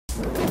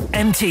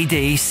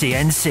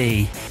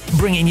MTDCNC,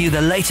 bringing you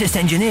the latest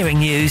engineering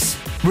news,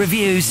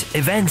 reviews,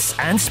 events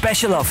and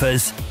special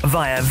offers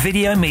via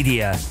video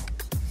media.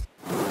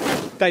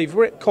 Dave,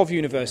 we're at Coventry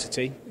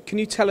University. Can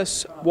you tell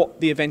us what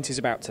the event is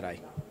about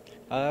today?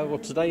 Well,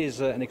 today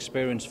is an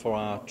experience for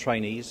our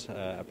trainees,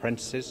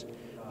 apprentices.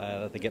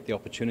 They get the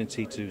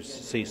opportunity to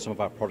see some of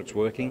our products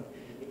working.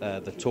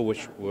 The tool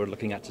which we're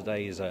looking at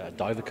today is a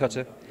diver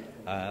cutter.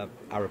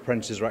 Our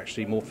apprentices are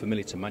actually more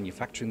familiar to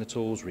manufacturing the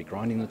tools,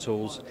 regrinding the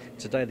tools.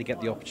 Today they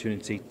get the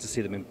opportunity to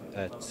see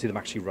them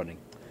actually running.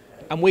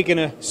 And we're going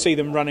to see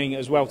them running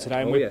as well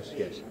today. And yes.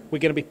 We're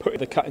going to be putting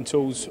the cutting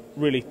tools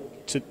really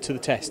to the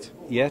test.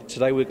 Yeah,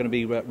 today we're going to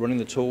be running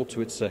the tool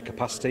to its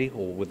capacity,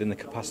 or within the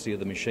capacity of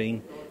the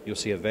machine. You'll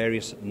see a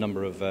various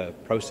number of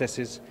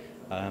processes.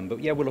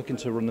 But yeah, we're looking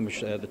to run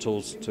the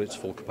tools to its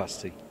full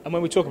capacity. And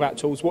when we talk about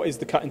tools, what is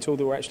the cutting tool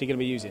that we're actually going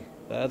to be using?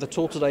 The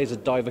tool today is a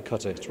diver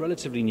cutter. It's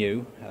relatively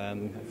new. A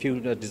few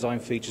design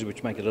features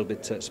which make it a little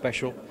bit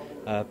special,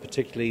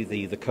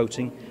 particularly the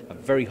coating, a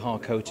very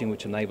hard coating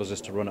which enables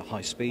us to run at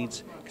high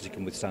speeds because it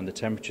can withstand the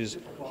temperatures,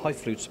 high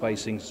flute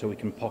spacing so we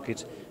can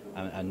pocket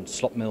and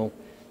slot mill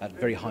at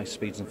very high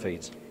speeds and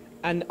feeds.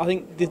 And I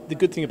think the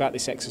good thing about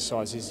this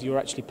exercise is you're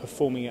actually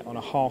performing it on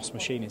a Haas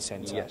machining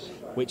centre, yes,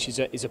 which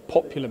is a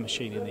popular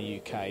machine in the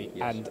UK.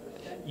 Yes. And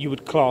you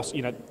would class,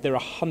 there are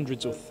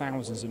hundreds or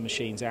thousands of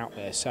machines out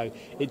there, so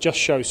it just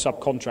shows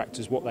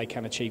subcontractors what they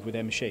can achieve with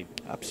their machine.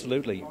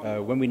 Absolutely.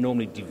 When we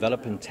normally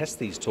develop and test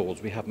these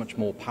tools, we have much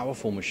more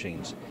powerful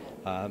machines.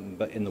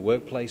 But in the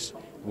workplace,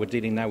 we're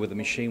dealing now with a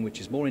machine which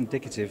is more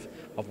indicative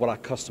of what our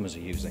customers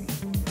are using.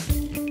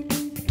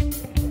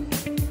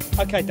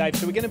 Okay, Dave,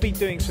 so we're going to be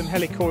doing some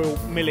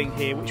helicoil milling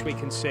here, which we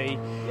can see.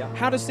 Yeah.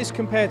 How does this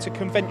compare to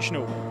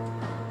conventional?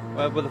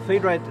 Well, the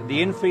feed rate,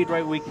 the in-feed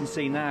rate we can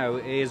see now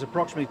is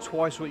approximately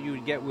twice what you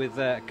would get with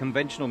a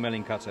conventional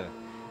milling cutter.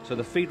 So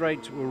the feed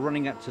rate we're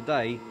running at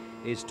today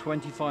is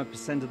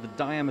 25% of the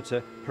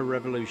diameter per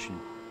revolution.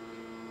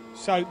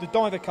 So the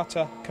diver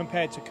cutter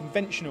compared to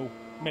conventional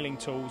milling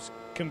tools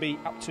can be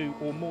up to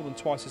or more than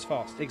twice as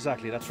fast?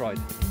 Exactly, that's right.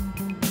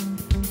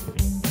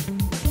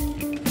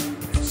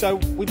 So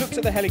we've looked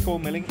at the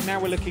helicoil milling, now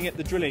we're looking at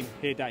the drilling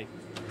here, Dave.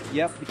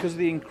 Yep, because of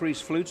the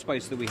increased flute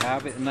space that we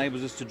have, it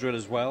enables us to drill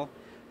as well.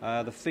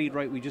 The feed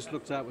rate we just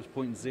looked at was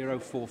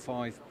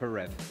 0.045 per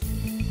rev.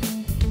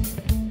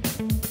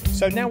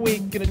 So now we're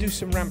going to do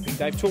some ramping,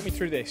 Dave. Talk me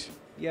through this.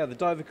 Yeah, the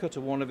diver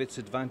cutter, one of its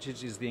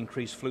advantages is the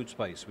increased flute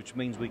space, which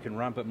means we can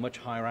ramp at much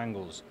higher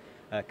angles.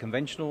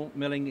 Conventional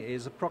milling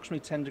is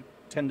approximately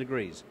 10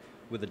 degrees,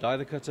 with the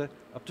diver cutter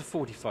up to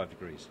 45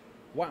 degrees.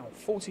 Wow,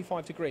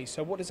 45 degrees.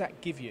 So what does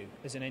that give you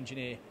as an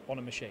engineer on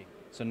a machine?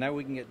 So now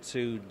we can get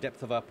to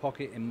depth of our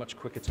pocket in much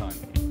quicker time.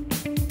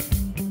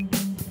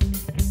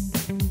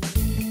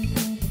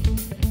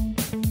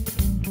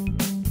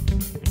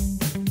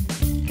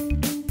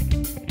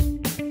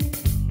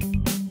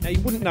 Now you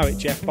wouldn't know it,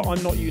 Jeff, but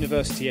I'm not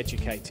university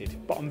educated,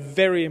 but I'm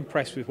very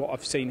impressed with what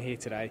I've seen here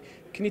today.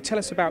 Can you tell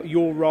us about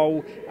your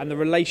role and the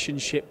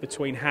relationship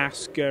between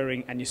Haas,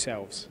 Guhring and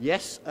yourselves?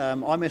 Yes,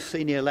 I'm a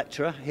senior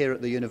lecturer here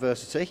at the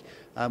university,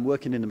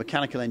 working in the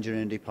mechanical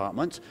engineering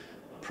department,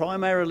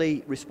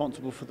 primarily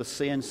responsible for the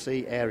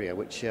CNC area,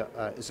 which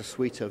is a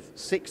suite of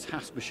 6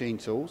 Haas machine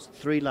tools,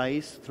 3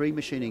 lathes, 3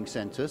 machining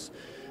centres,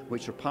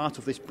 which are part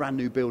of this brand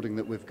new building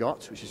that we've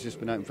got, which has just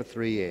been open for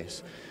 3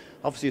 years.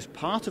 Obviously, as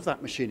part of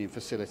that machining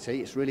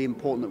facility, it's really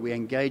important that we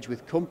engage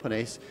with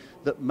companies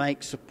that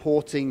make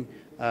supporting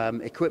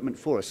equipment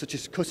for us, such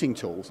as cutting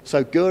tools.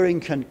 So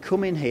Guhring can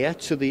come in here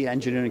to the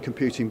engineering and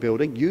computing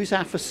building, use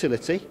our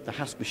facility, the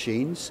Haas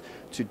machines,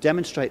 to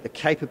demonstrate the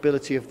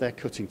capability of their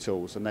cutting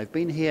tools. And they've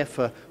been here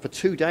for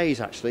 2 days,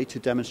 actually, to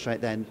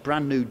demonstrate their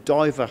brand new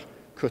diver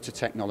cutter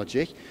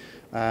technology.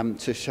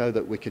 To show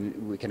that we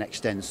can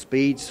extend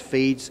speeds,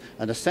 feeds,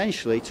 and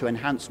essentially to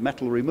enhance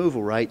metal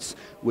removal rates,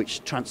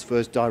 which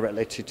transfers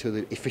directly to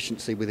the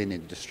efficiency within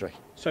industry.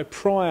 So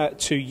prior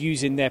to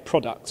using their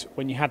product,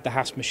 when you had the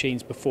Haas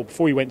machines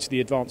before you went to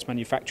the advanced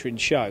manufacturing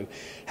show,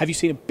 have you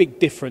seen a big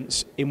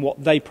difference in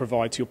what they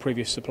provide to your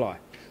previous supply?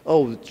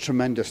 Oh,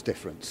 tremendous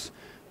difference.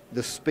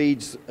 The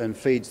speeds and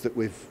feeds that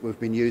we've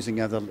been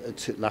using over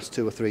the last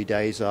 2 or 3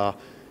 days are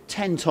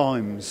 10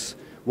 times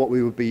what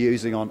we would be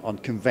using on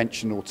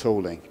conventional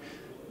tooling.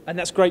 And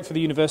that's great for the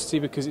university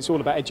because it's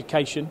all about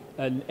education,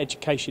 and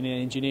education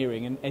in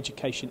engineering and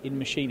education in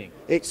machining.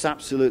 It's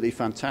absolutely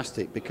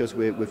fantastic because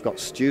we've got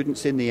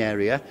students in the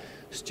area,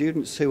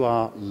 students who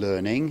are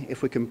learning.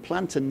 If we can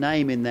plant a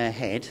name in their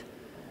head,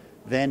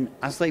 then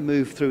as they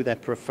move through their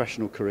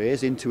professional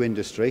careers into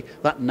industry,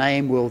 that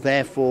name will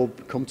therefore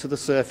come to the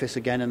surface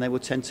again and they will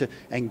tend to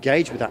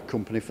engage with that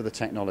company for the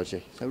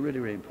technology. So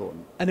really, really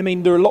important. And I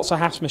mean, there are lots of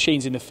Haas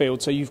machines in the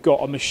field, so you've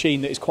got a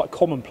machine that is quite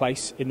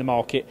commonplace in the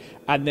market,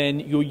 and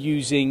then you're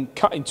using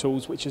cutting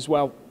tools, which as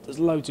well There's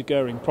loads of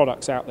Guhring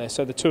products out there,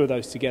 so the two of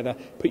those together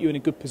put you in a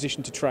good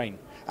position to train.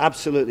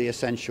 Absolutely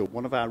essential.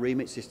 One of our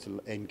remits is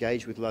to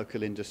engage with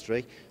local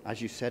industry.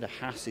 As you said, a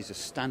HAS is a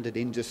standard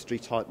industry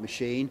type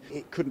machine.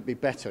 It couldn't be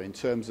better in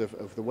terms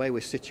of the way we're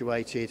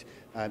situated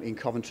in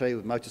Coventry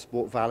with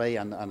Motorsport Valley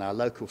and our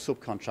local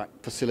subcontract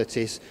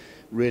facilities.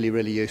 Really,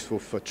 really useful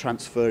for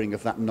transferring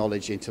of that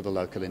knowledge into the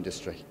local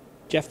industry.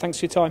 Jeff, thanks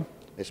for your time.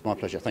 It's my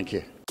pleasure. Thank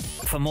you.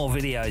 For more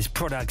videos,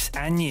 products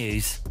and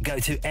news, go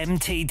to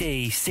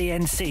mtdcnc.com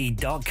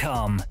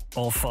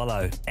or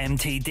follow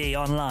MTD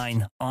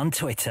Online on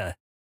Twitter.